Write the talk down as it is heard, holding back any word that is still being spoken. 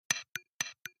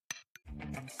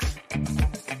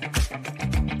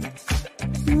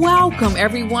Welcome,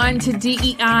 everyone, to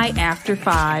DEI After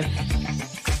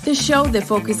 5, the show that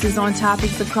focuses on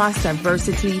topics across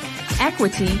diversity,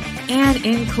 equity, and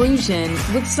inclusion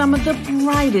with some of the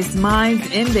brightest minds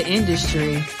in the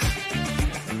industry.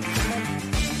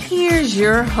 Here's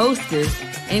your hostess,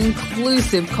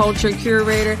 inclusive culture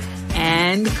curator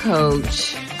and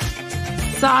coach,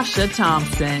 Sasha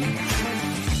Thompson.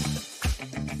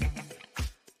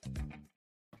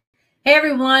 Hey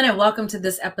everyone, and welcome to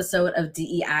this episode of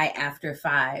DEI After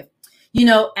 5. You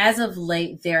know, as of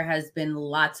late, there has been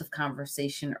lots of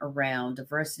conversation around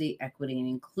diversity, equity, and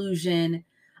inclusion,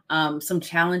 some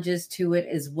challenges to it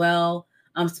as well,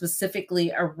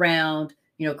 specifically around,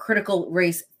 critical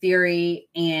race theory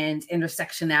and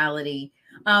intersectionality.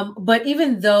 But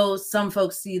even though some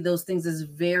folks see those things as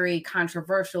very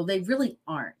controversial, they really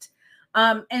aren't.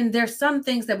 And there's some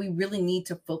things that we really need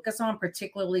to focus on,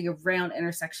 particularly around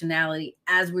intersectionality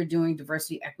as we're doing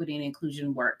diversity, equity, and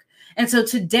inclusion work. And so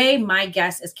today, my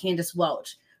guest is Candace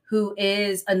Welch, who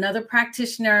is another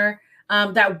practitioner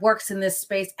that works in this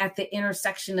space at the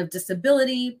intersection of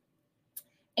disability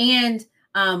and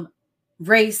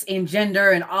race and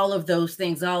gender and all of those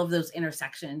things, all of those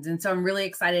intersections. And so I'm really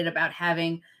excited about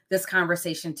having this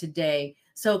conversation today.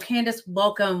 So Candace,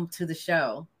 welcome to the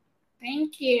show.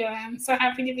 Thank you. I'm so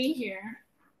happy to be here.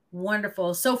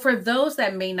 Wonderful. So for those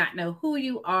that may not know who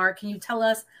you are, can you tell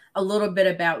us a little bit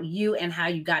about you and how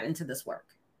you got into this work?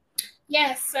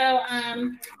 Yes. So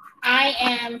I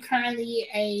am currently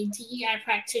a DEI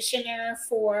practitioner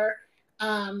for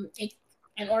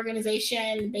an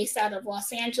organization based out of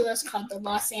Los Angeles called the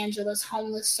Los Angeles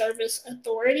Homeless Service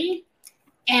Authority.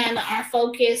 And our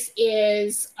focus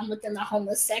is within the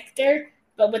homeless sector.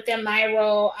 But within my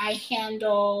role, I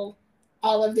handle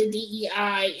all of the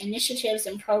DEI initiatives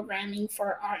and programming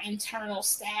for our internal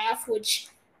staff, which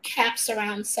caps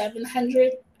around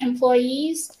 700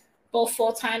 employees, both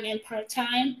full-time and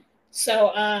part-time.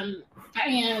 So I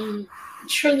am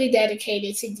truly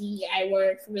dedicated to DEI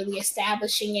work, really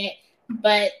establishing it.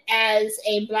 But as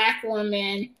a Black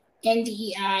woman in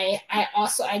DEI, I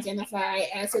also identify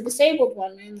as a disabled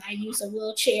woman. I use a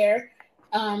wheelchair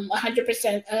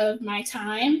 100% of my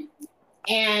time.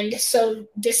 And so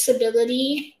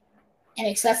disability and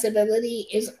accessibility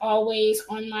is always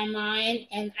on my mind.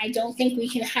 And I don't think we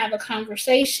can have a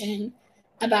conversation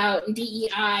about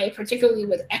DEI, particularly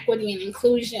with equity and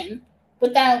inclusion,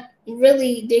 without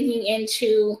really digging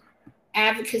into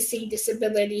advocacy,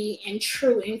 disability, and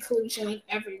true inclusion of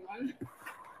everyone.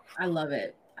 I love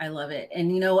it. I love it.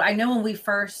 And, I know when we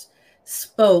first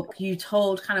spoke, you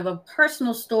told kind of a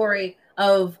personal story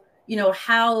of,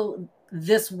 how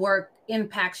this work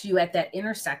impacts you at that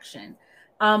intersection.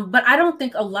 But I don't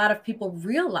think a lot of people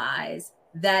realize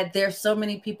that there's so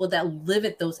many people that live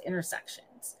at those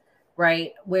intersections,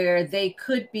 right? Where they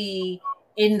could be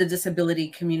in the disability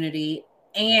community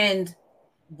and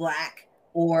Black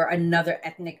or another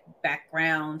ethnic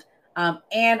background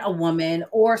and a woman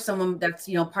or someone that's,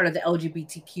 part of the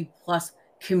LGBTQ plus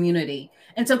community.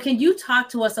 And so can you talk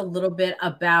to us a little bit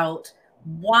about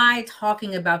why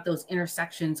talking about those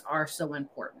intersections are so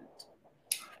important?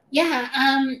 Yeah,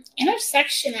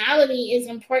 intersectionality is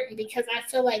important because I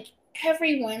feel like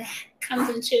everyone comes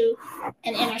into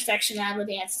an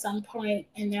intersectionality at some point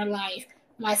in their life.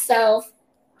 Myself,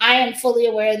 I am fully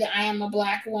aware that I am a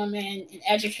Black woman, an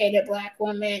educated Black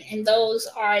woman, and those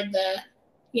are the,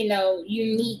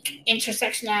 unique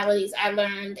intersectionalities I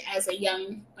learned as a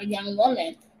young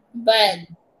woman. But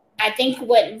I think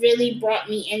what really brought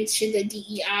me into the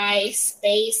DEI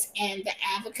space and the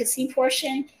advocacy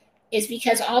portion is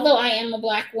because although I am a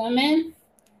Black woman,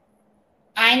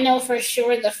 I know for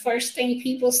sure the first thing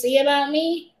people see about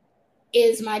me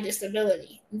is my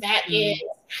disability. That is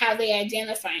how they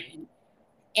identify me.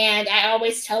 And I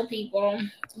always tell people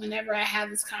whenever I have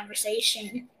this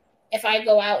conversation, if I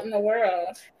go out in the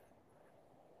world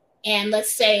and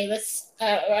let's say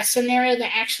a scenario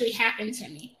that actually happened to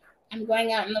me, I'm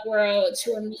going out in the world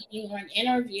to a meeting or an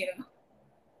interview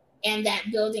and that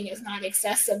building is not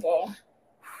accessible.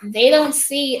 They don't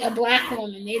see a Black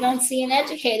woman. They don't see an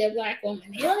educated Black woman.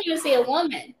 They don't even see a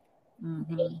woman.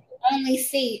 Mm-hmm. They only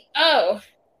see, oh,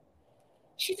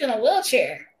 she's in a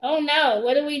wheelchair. Oh no,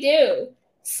 what do we do?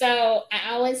 So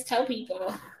I always tell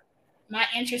people my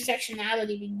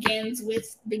intersectionality begins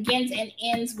and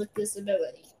ends with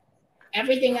disability.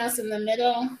 Everything else in the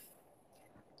middle,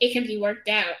 it can be worked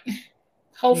out.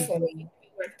 Hopefully it can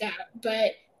be worked out.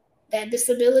 But that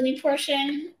disability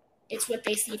portion, it's what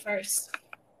they see first.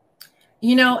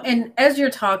 And as you're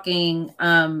talking,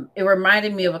 it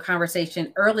reminded me of a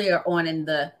conversation earlier on in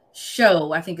the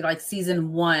show, I think like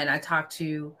season 1, I talked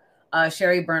to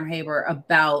Sherry Bernhaber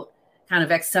about kind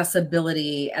of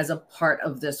accessibility as a part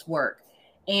of this work.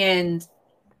 And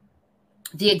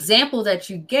the example that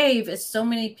you gave is so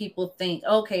many people think,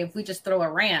 okay, if we just throw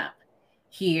a ramp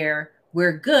here,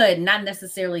 we're good, not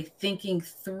necessarily thinking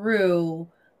through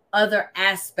other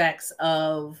aspects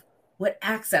of what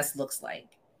access looks like.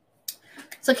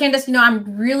 So Candace,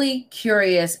 I'm really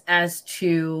curious as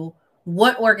to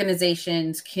what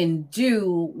organizations can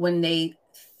do when they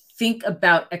think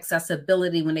about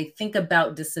accessibility, when they think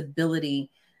about disability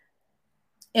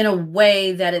in a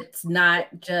way that it's not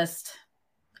just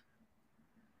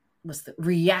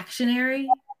reactionary,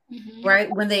 right?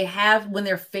 When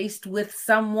they're faced with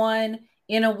someone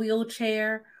in a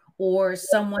wheelchair or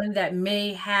someone that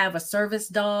may have a service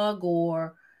dog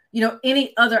or,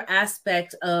 any other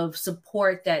aspect of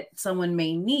support that someone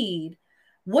may need,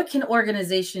 what can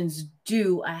organizations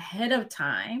do ahead of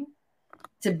time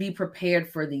to be prepared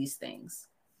for these things?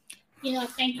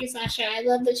 Thank you, Sasha. I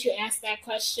love that you asked that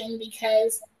question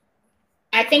because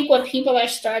I think what people are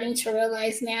starting to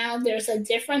realize now, there's a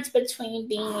difference between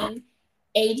being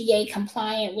ADA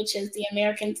compliant, which is the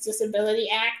Americans with Disability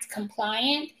Act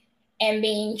compliant, and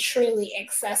being truly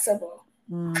accessible.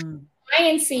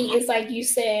 Compliancy is, like you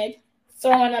said,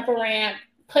 throwing up a ramp,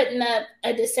 putting up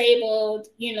a disabled,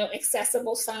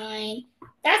 accessible sign.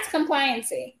 That's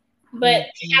compliancy. But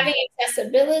having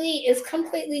accessibility is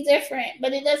completely different,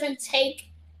 but it doesn't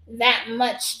take that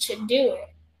much to do it.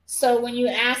 So when you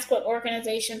ask what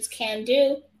organizations can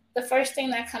do, the first thing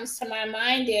that comes to my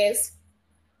mind is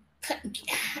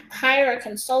hire a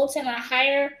consultant or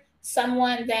hire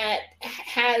someone that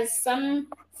has some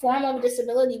form of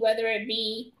disability, whether it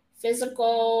be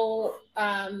physical,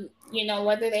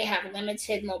 whether they have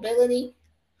limited mobility.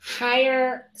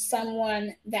 Hire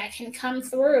someone that can come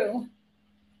through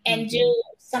and do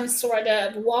some sort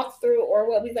of walkthrough, or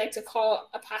what we like to call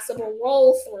a possible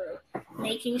roll through,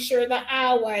 making sure the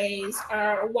aisleways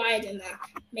are wide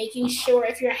enough, making sure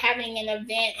if you're having an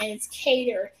event and it's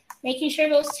catered, making sure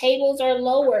those tables are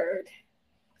lowered,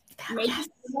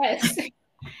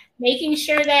 making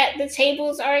sure that the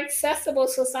tables are accessible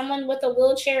so someone with a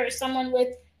wheelchair or someone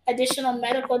with additional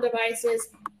medical devices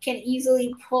can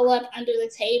easily pull up under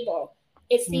the table.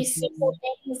 It's these simple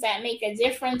things that make a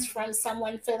difference from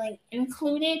someone feeling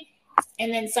included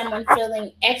and then someone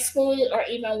feeling excluded, or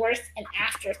even worse, an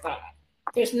afterthought.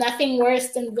 There's nothing worse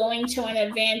than going to an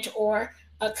event or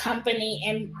a company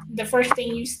and the first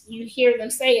thing you hear them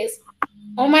say is,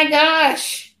 "Oh my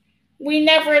gosh, we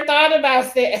never thought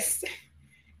about this."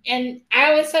 And I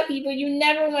always tell people, you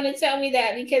never want to tell me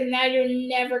that because now you're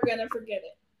never going to forget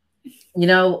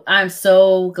it. I'm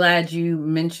so glad you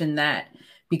mentioned that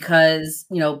because,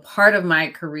 part of my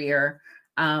career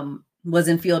was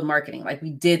in field marketing. Like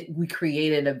we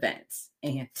created events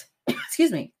and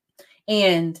excuse me.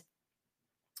 And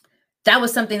that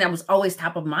was something that was always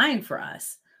top of mind for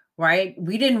us, right?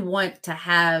 We didn't want to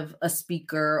have a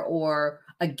speaker or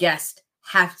a guest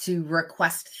have to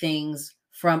request things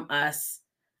from us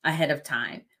ahead of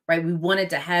time, right? We wanted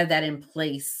to have that in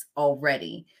place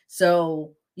already.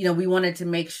 So, we wanted to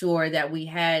make sure that we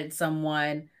had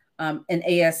someone, an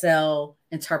ASL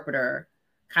interpreter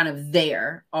kind of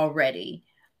there already.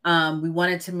 We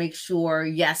wanted to make sure,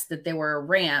 yes, that there were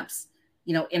ramps,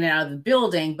 in and out of the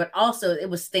building, but also it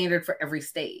was standard for every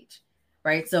stage,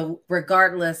 right? So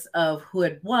regardless of who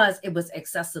it was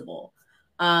accessible.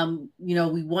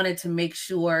 We wanted to make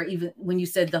sure, even when you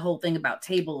said the whole thing about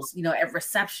tables, at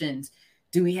receptions,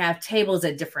 do we have tables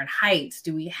at different heights?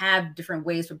 Do we have different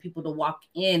ways for people to walk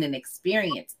in and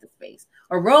experience the space,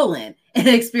 or roll in and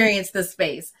experience the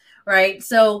space, right?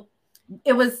 So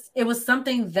it was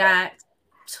something that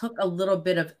took a little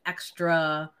bit of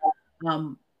extra,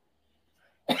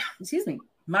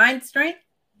 mind strength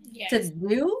to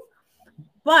do.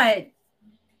 But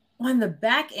on the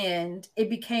back end, it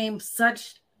became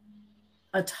such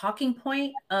a talking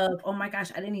point of, oh my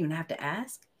gosh, I didn't even have to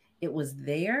ask. It was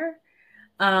there.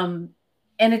 And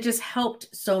it just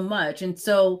helped so much. And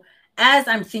so as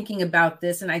I'm thinking about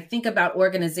this, and I think about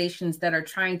organizations that are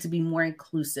trying to be more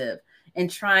inclusive and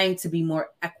trying to be more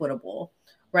equitable,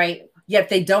 right? Yet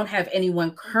they don't have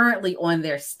anyone currently on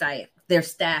their staff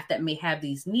that may have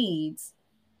these needs.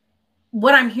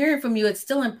 What I'm hearing from you, it's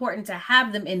still important to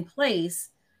have them in place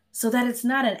so that it's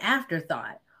not an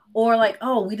afterthought or like,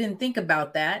 oh, we didn't think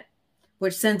about that,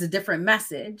 which sends a different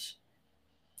message,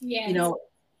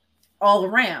 all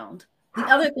around. The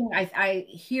other thing I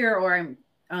hear or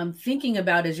I'm thinking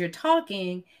about as you're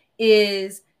talking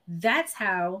is that's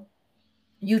how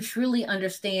you truly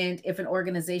understand if an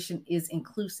organization is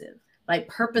inclusive. like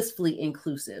purposefully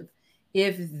inclusive.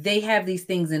 If they have these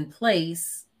things in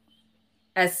place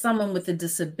as someone with a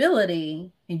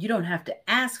disability and you don't have to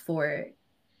ask for it,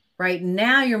 right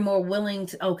now you're more willing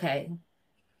to, okay,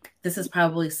 this is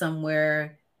probably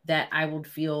somewhere that I would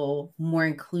feel more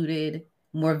included,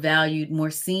 more valued,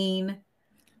 more seen,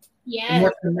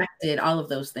 more connected, all of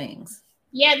those things.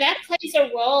 Yeah, that plays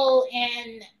a role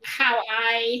in how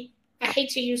I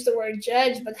hate to use the word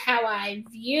judge, but how I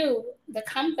view the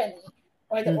company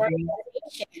or the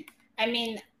organization. I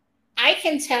mean, I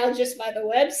can tell just by the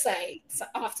website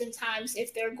oftentimes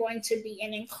if they're going to be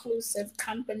an inclusive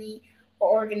company or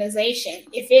organization.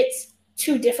 If it's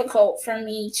too difficult for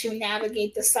me to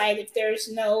navigate the site, if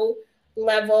there's no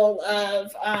level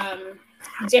of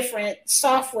different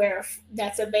software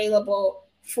that's available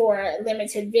for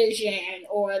limited vision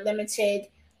or limited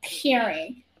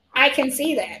hearing, I can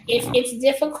see that. If it's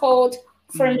difficult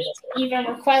for me to even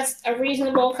request a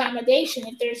reasonable accommodation,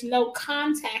 if there's no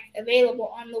contact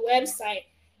available on the website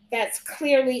that's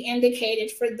clearly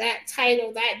indicated for that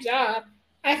title, that job,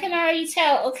 I can already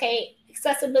tell, okay,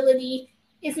 accessibility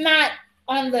is not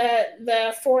on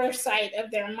the foresight of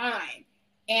their mind.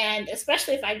 And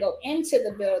especially if I go into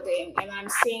the building and I'm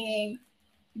seeing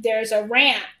there's a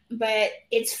ramp, but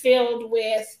it's filled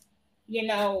with,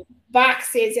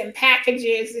 boxes and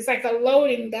packages. It's like a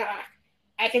loading dock.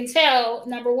 I can tell,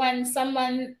 number one,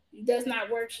 someone does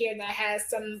not work here that has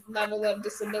some level of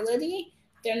disability.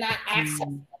 They're not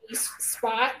accessing these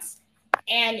spots.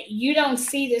 And you don't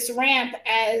see this ramp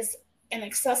as an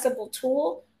accessible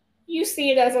tool. You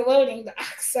see it as a loading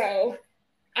dock. So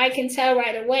I can tell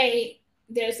right away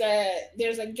there's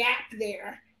a gap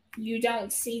there. You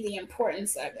don't see the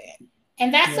importance of it.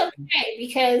 And that's okay,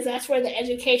 because that's where the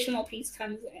educational piece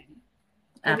comes in.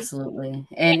 Absolutely.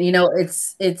 And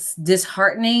it's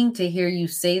disheartening to hear you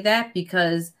say that,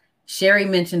 because Sherry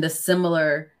mentioned a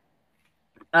similar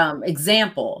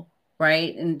example,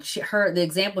 right? And the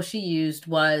example she used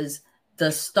was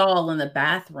the stall in the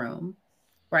bathroom,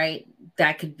 right?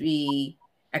 That could be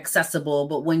accessible,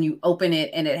 but when you open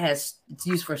it and it's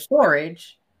used for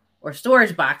storage or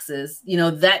storage boxes,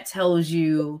 that tells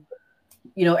you,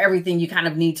 everything you kind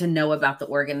of need to know about the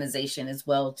organization as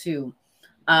well too.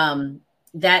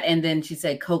 That, and then she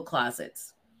said coat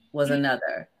closets was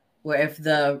another, where if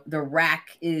the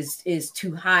rack is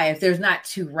too high, if there's not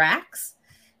two racks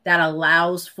that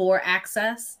allows for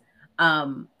access,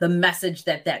 the message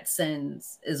that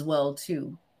sends as well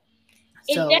too.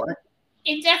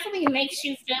 It definitely makes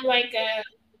you feel like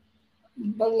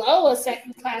below a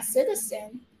second-class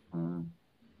citizen.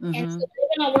 And to live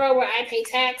in a world where I pay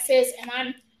taxes,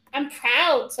 and I'm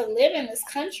proud to live in this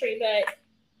country, but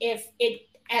if it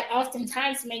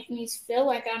oftentimes makes me feel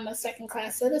like I'm a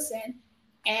second-class citizen,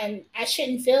 and I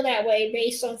shouldn't feel that way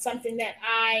based on something that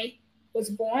I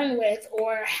was born with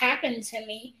or happened to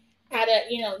me.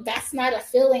 That's not a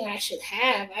feeling I should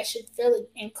have. I should feel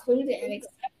included and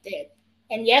accepted.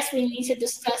 And yes, we need to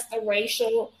discuss the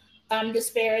racial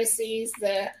disparities,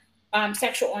 the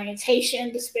sexual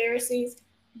orientation disparities,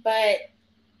 but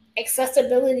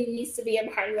accessibility needs to be a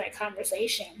part of that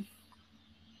conversation.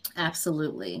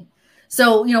 Absolutely.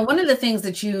 So, one of the things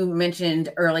that you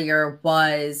mentioned earlier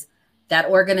was that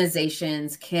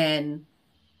organizations can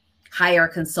hire a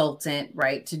consultant,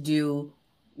 right, to do,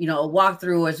 a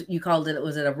walkthrough, as you called it.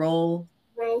 Was it a roll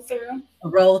through? A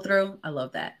roll through. I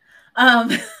love that.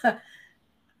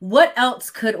 What else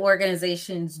could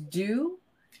organizations do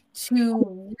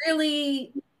to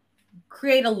really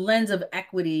create a lens of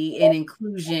equity and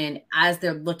inclusion as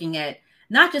they're looking at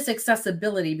not just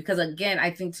accessibility? Because again, I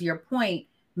think to your point,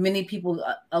 many people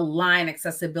align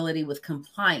accessibility with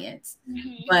compliance,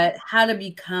 but how to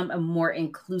become a more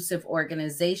inclusive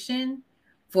organization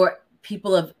for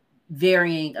people of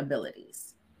varying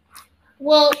abilities?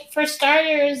 Well, for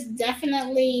starters,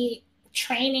 definitely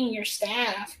training your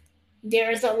staff.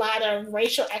 There's a lot of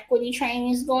racial equity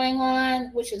trainings going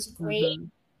on, which is great.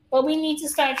 But we need to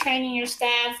start training your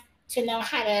staff to know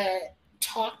how to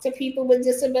talk to people with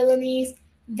disabilities.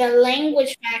 The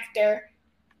language factor,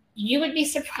 you would be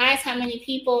surprised how many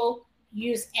people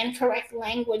use incorrect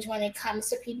language when it comes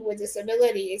to people with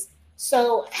disabilities.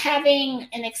 So having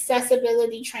an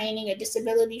accessibility training, a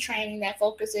disability training that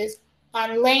focuses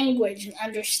on language and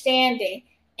understanding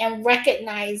and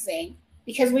recognizing,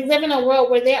 because we live in a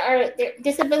world where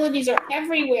disabilities are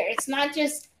everywhere. It's not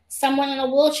just someone in a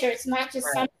wheelchair. It's not just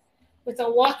someone with a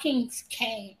walking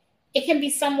cane. It can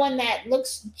be someone that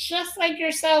looks just like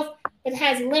yourself but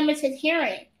has limited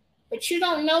hearing. But you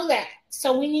don't know that.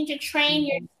 So we need to train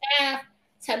your staff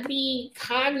to be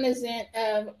cognizant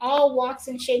of all walks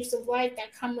and shapes of life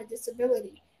that come with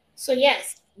disability. So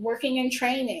yes, working in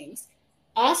trainings.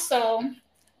 Also,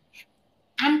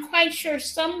 I'm quite sure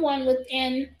someone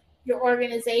within your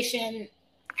organization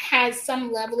has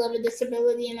some level of a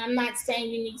disability, and I'm not saying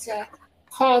you need to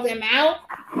call them out,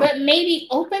 but maybe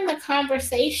open the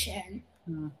conversation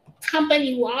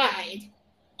company wide.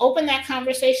 Open that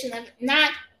conversation of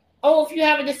not, oh, if you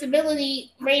have a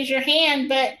disability, raise your hand,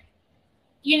 but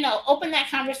open that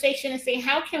conversation and say,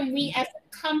 how can we as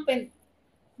a company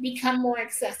become more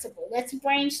accessible? Let's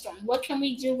brainstorm. What can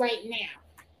we do right now?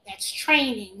 That's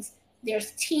trainings.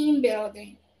 There's team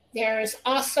building. There's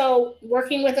also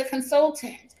working with a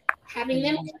consultant, having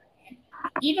them,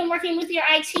 even working with your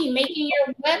IT, making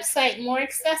your website more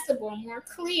accessible, more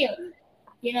clear.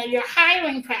 Your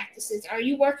hiring practices. Are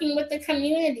you working with the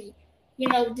community?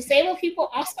 Disabled people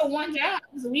also want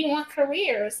jobs. We want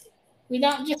careers. We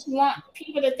don't just want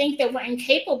people to think that we're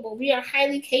incapable. We are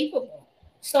highly capable.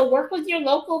 So work with your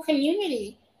local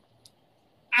community.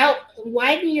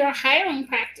 Widen your hiring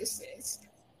practices.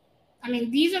 I mean,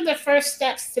 these are the first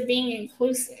steps to being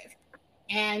inclusive.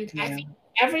 And I think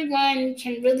everyone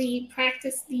can really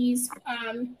practice these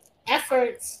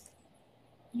efforts.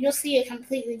 You'll see a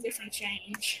completely different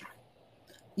change.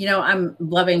 I'm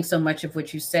loving so much of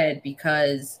what you said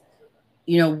because,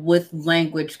 with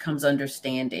language comes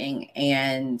understanding.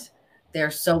 And there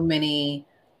are so many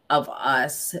of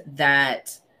us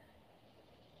that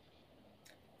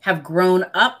have grown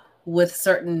up with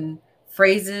certain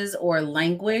phrases or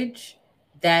language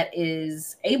that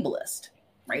is ableist,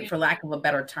 right? For lack of a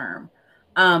better term.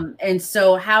 And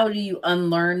so how do you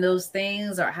unlearn those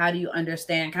things, or how do you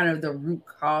understand kind of the root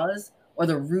cause or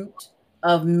the root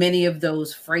of many of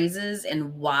those phrases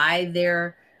and why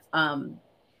they're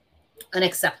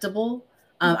unacceptable?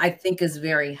 I think is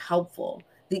very helpful.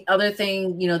 The other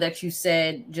thing, that you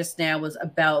said just now was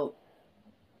about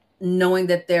knowing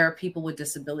that there are people with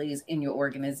disabilities in your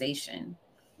organization.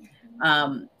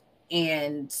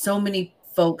 And so many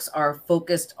folks are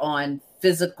focused on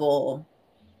physical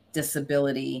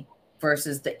disability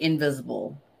versus the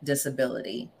invisible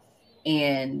disability.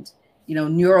 And,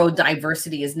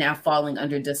 neurodiversity is now falling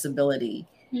under disability.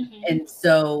 And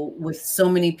so with so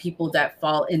many people that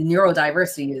fall in,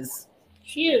 neurodiversity is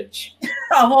huge,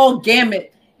 a whole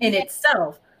gamut in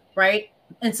itself, right?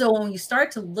 And so when you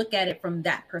start to look at it from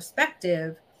that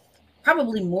perspective,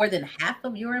 probably more than half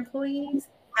of your employees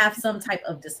have some type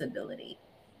of disability,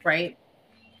 right?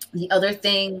 The other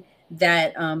thing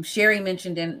that Sherry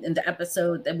mentioned in the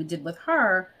episode that we did with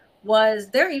her was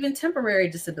there are even temporary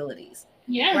disabilities,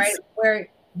 right? Where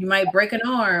you might break an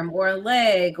arm or a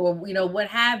leg or, what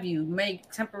have you, may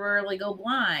temporarily go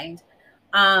blind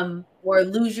or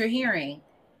lose your hearing.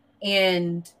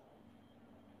 And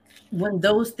when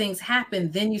those things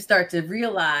happen, then you start to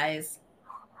realize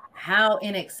how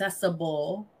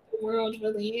inaccessible the world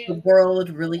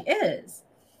really is.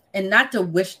 And not to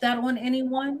wish that on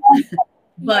anyone,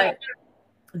 but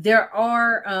there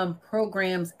are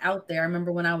programs out there. I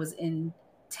remember when I was in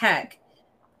tech,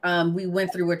 we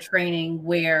went through a training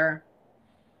where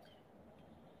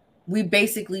we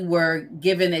basically were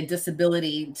given a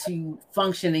disability to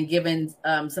function and given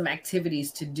some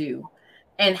activities to do,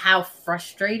 and how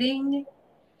frustrating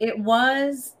it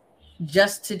was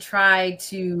just to try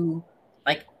to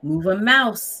like move a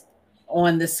mouse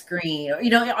on the screen,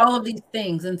 or, all of these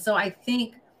things. And so I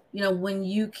think, when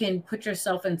you can put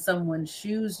yourself in someone's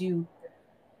shoes, you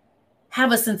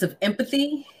have a sense of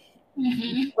empathy,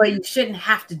 but you shouldn't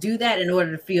have to do that in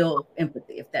order to feel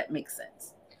empathy, if that makes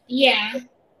sense. Yeah.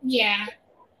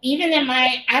 Even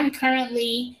I'm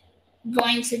currently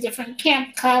going to different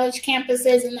college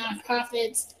campuses and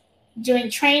nonprofits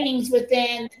doing trainings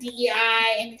within the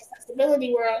DEI and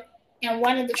accessibility world. And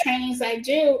one of the trainings I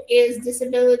do is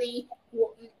disability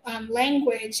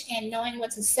language and knowing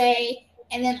what to say.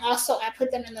 And then also I put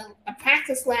them in a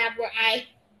practice lab where I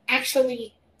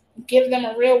actually give them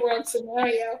a real world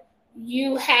scenario.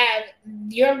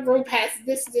 Your group has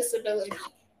this disability.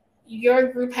 Your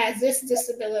group has this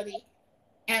disability.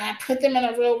 And I put them in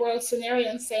a real world scenario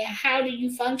and say, how do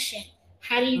you function?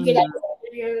 How do you get out of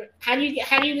how do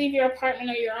you leave your apartment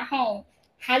or your home?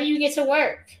 How do you get to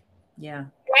work? Yeah.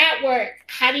 You're at work.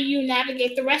 How do you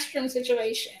navigate the restroom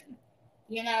situation?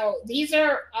 These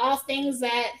are all things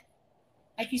that,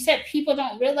 like you said, people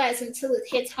don't realize until it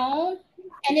hits home.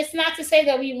 And it's not to say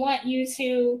that we want you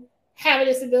to have a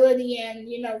disability and,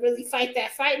 really fight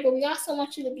that fight, but we also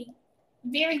want you to be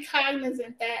very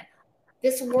cognizant that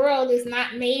this world is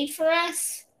not made for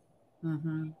us.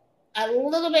 A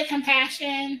little bit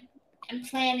compassion and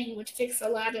planning would fix a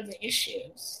lot of the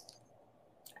issues.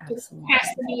 Absolutely. It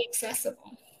has to be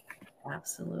accessible.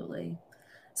 Absolutely.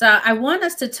 So I want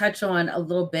us to touch on a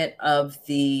little bit of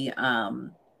the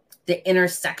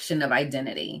intersection of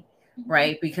identity,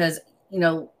 right? Because, you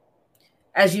know,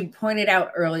 as you pointed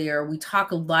out earlier, we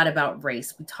talk a lot about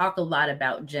race. We talk a lot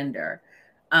about gender.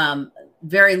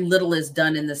 Very little is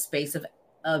done in the space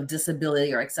of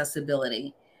disability or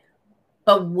accessibility.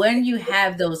 But when you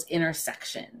have those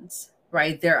intersections,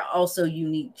 right, there are also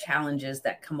unique challenges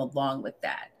that come along with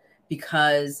that,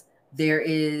 because there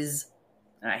is,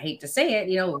 I hate to say it,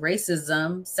 you know,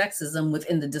 racism, sexism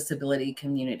within the disability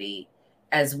community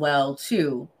as well,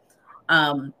 too.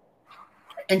 And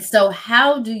so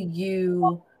how do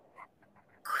you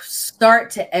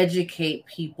start to educate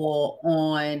people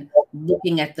on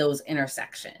looking at those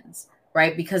intersections,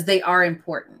 right? Because they are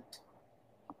important.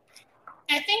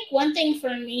 I think one thing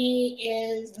for me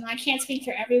is, and I can't speak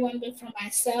for everyone, but for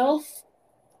myself,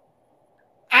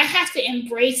 I have to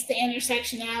embrace the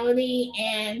intersectionality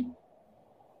and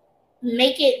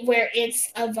make it where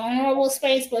it's a vulnerable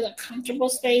space, but a comfortable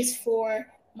space for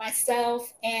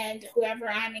myself and whoever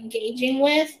I'm engaging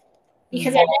with.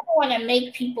 Because I never want to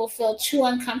make people feel too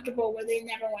uncomfortable where they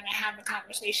never want to have a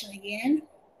conversation again.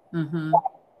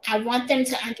 I want them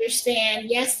to understand,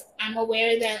 yes, I'm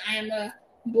aware that I'm a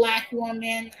Black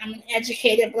woman, I'm an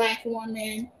educated Black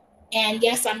woman, and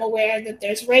yes, I'm aware that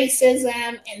there's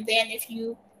racism. And then if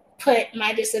you put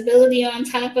my disability on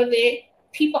top of it,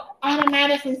 people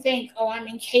automatically think, oh, I'm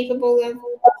incapable of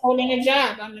holding a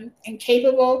job, I'm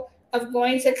incapable of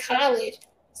going to college.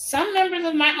 Some members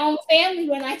of my own family,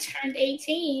 when I turned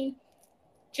 18,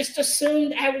 just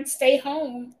assumed I would stay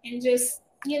home and just,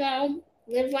 you know,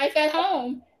 live life at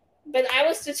home. But I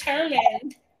was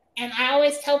determined. And I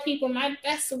always tell people my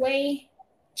best way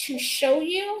to show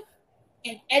you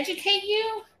and educate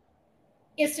you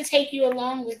is to take you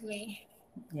along with me.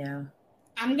 Yeah.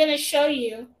 I'm going to show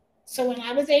you. So when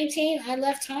I was 18, I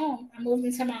left home. I moved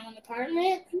into my own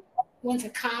apartment, went to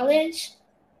college,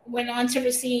 went on to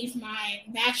receive my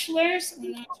bachelor's,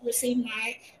 went on to receive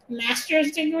my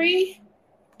master's degree.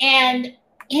 And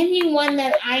anyone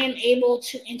that I am able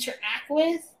to interact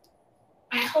with,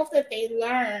 I hope that they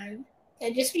learn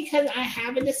that just because I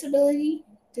have a disability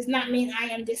does not mean I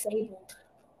am disabled.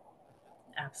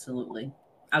 Absolutely.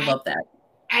 I love that.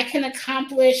 I can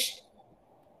accomplish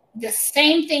the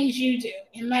same things you do.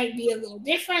 It might be a little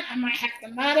different. I might have to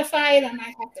modify it. I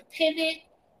might have to pivot.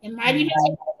 It might even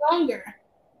take longer.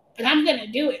 But I'm going to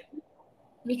do it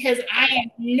because I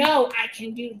know I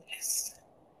can do this.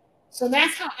 So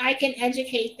that's how I can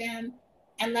educate them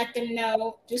and let them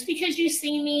know, just because you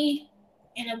see me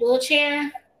in a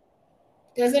wheelchair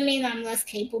doesn't mean I'm less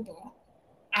capable.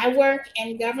 I work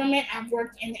in government. I've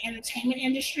worked in the entertainment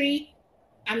industry.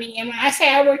 I mean, and when I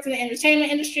say I worked in the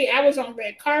entertainment industry, I was on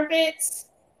red carpets.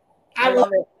 I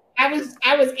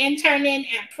was interning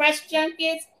at press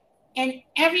junkets, and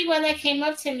everyone that came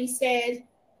up to me said,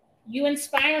 "You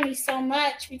inspire me so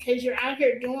much because you're out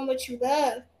here doing what you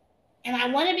love." And I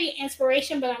want to be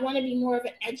inspiration, but I want to be more of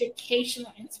an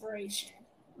educational inspiration.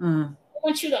 I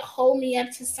want you to hold me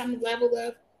up to some level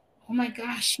of, oh my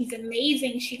gosh, she's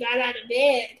amazing. She got out of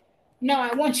bed. No,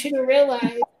 I want you to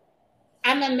realize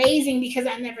I'm amazing because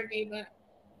I never gave up.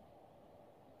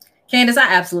 Candace,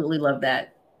 I absolutely love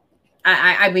that.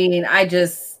 I mean, I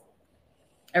just,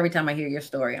 every time I hear your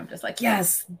story, I'm just like,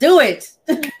 yes, do it.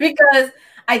 Because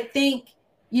I think,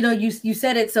 you know, you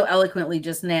said it so eloquently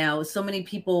just now. So many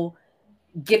people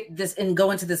get this and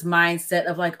go into this mindset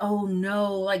of like, oh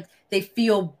no, like they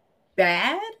feel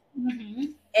bad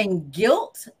and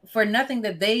guilt for nothing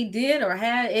that they did or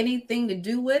had anything to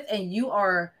do with. And you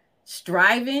are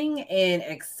striving and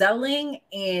excelling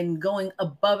and going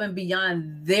above and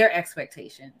beyond their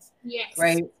expectations. Yes.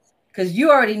 Right. Because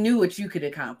you already knew what you could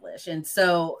accomplish. And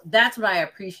so that's what I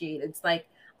appreciate. It's like,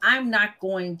 I'm not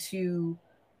going to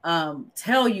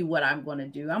tell you what I'm going to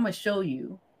do. I'm going to show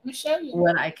you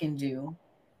what I can do,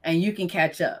 and you can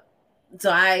catch up. So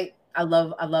I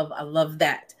love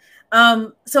that.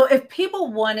 So if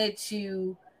people wanted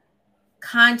to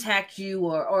contact you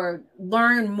or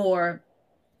learn more,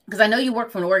 because I know you work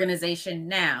for an organization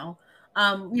now,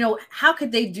 you know, how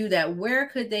could they do that? Where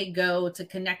could they go to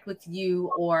connect with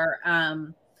you, or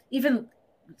even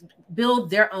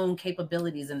build their own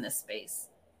capabilities in this space?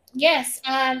 Yes.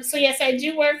 So yes, I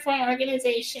do work for an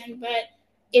organization, but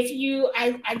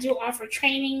I do offer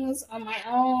trainings on my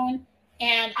own,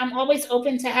 and I'm always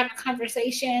open to have a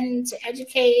conversation, to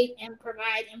educate and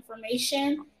provide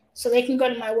information. So they can go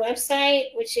to my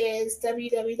website, which is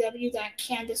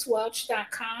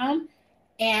www.candicewelch.com.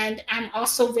 And I'm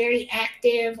also very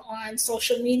active on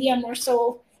social media, more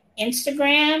so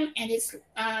Instagram, and it's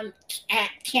at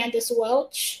Candice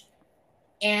Welch.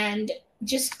 And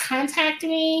just contact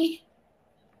me.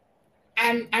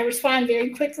 I respond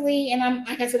very quickly, and I'm,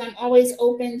 like I said, I'm always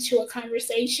open to a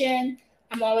conversation.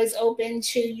 I'm always open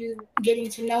to you getting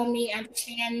to know me,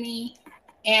 understand me,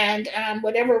 and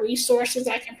whatever resources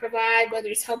I can provide, whether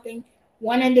it's helping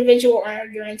one individual or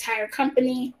your entire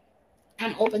company,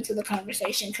 I'm open to the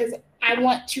conversation because I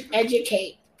want to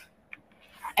educate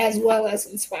as well as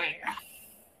inspire.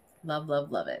 Love,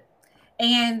 love, love it.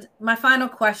 And my final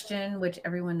question, which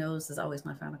everyone knows is always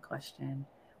my final question.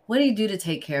 What do you do to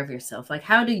take care of yourself? Like,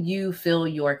 how do you fill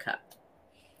your cup?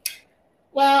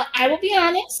 Well, I will be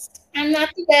honest. I'm not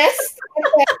the best.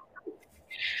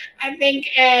 I think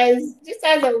as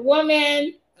a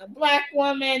woman, a Black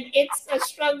woman, it's a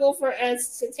struggle for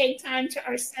us to take time to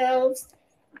ourselves.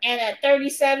 And at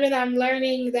 37, I'm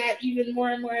learning that even more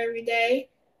and more every day.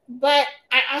 But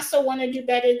I also want to do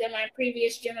better than my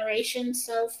previous generation.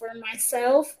 So for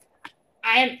myself,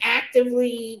 I am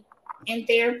actively in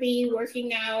therapy,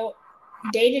 working out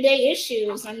day-to-day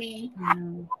issues. I mean,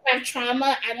 I have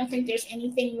trauma. I don't think there's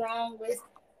anything wrong with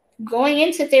going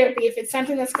into therapy. If it's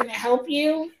something that's going to help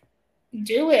you,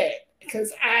 do it.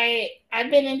 Because I've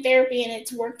been in therapy and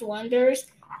it's worked wonders.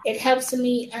 It helps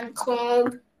me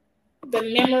unclog the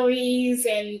memories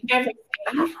and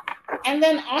everything. And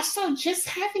then also just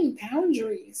having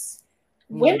boundaries.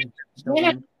 Women,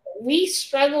 we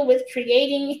struggle with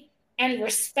creating and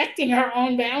respecting our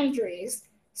own boundaries.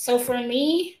 So for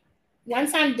me,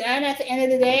 once I'm done at the end of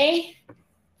the day,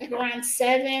 like around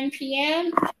 7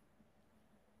 p.m.,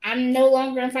 I'm no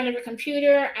longer in front of a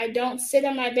computer. I don't sit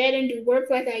on my bed and do work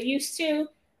like I used to.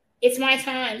 It's my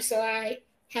time. So I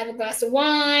have a glass of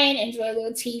wine, enjoy a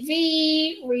little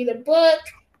TV, read a book.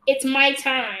 It's my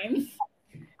time.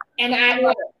 And I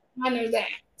will honor that.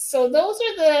 So those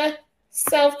are the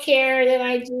self-care that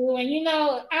I do. And, you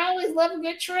know, I always love a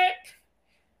good trip.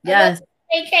 Yes.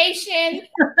 Vacation.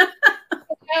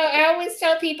 I always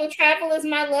tell people travel is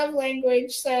my love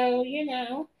language. So, you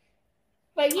know,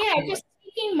 but yeah, just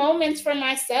taking moments for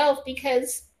myself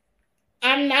because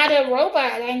I'm not a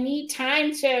robot. I need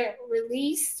time to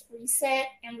release, reset,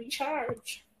 and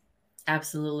recharge.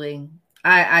 Absolutely.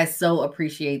 I so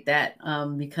appreciate that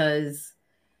because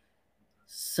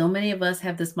so many of us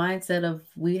have this mindset of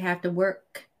we have to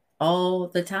work all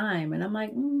the time. And I'm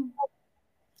like,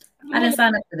 I didn't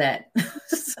sign up for that.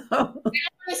 So I don't want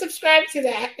to subscribe to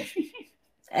that.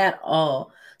 At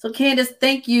all. So Candace,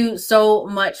 thank you so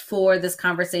much for this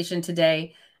conversation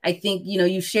today. I think, you know,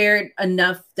 you shared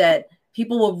enough that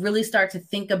people will really start to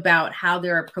think about how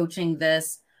they're approaching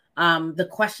this, the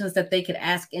questions that they could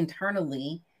ask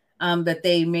internally that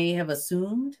they may have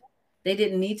assumed they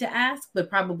didn't need to ask, but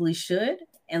probably should,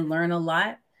 and learn a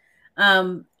lot.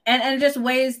 And just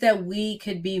ways that we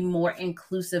could be more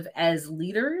inclusive as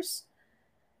leaders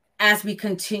as we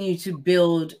continue to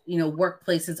build, you know,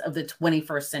 workplaces of the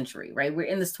 21st century, right? We're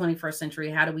in this 21st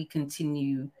century. How do we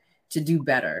continue to do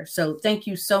better? So thank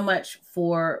you so much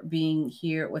for being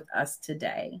here with us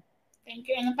today. Thank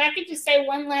you. And if I could just say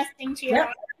one last thing to your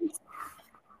audience,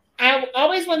 I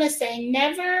always want to say,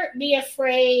 never be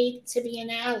afraid to be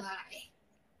an ally.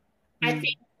 I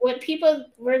think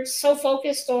we're so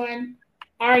focused on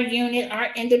our unit,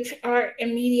 our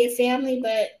immediate family,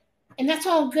 and that's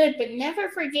all good, but never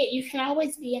forget you can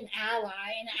always be an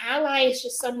ally. An ally is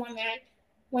just someone that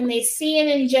when they see an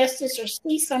injustice or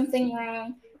see something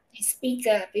wrong, they speak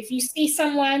up. If you see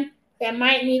someone that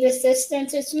might need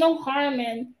assistance, it's no harm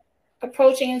in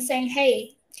approaching and saying,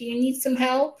 hey, do you need some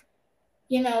help?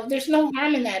 You know, there's no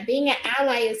harm in that. Being an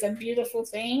ally is a beautiful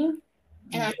thing.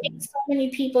 And I think so many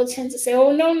people tend to say,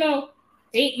 oh, no,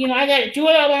 I got to do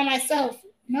it all by myself.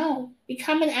 No,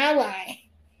 become an ally.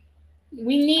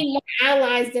 We need more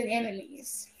allies than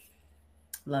enemies.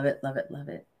 Love it, love it, love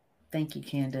it. Thank you,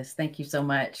 Candace. Thank you so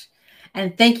much.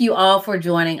 And thank you all for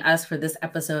joining us for this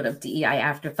episode of DEI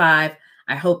After 5.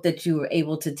 I hope that you were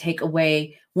able to take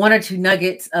away one or two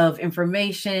nuggets of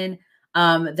information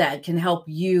that can help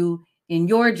you in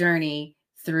your journey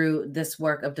through this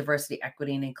work of diversity,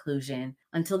 equity, and inclusion.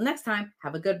 Until next time,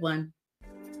 have a good one.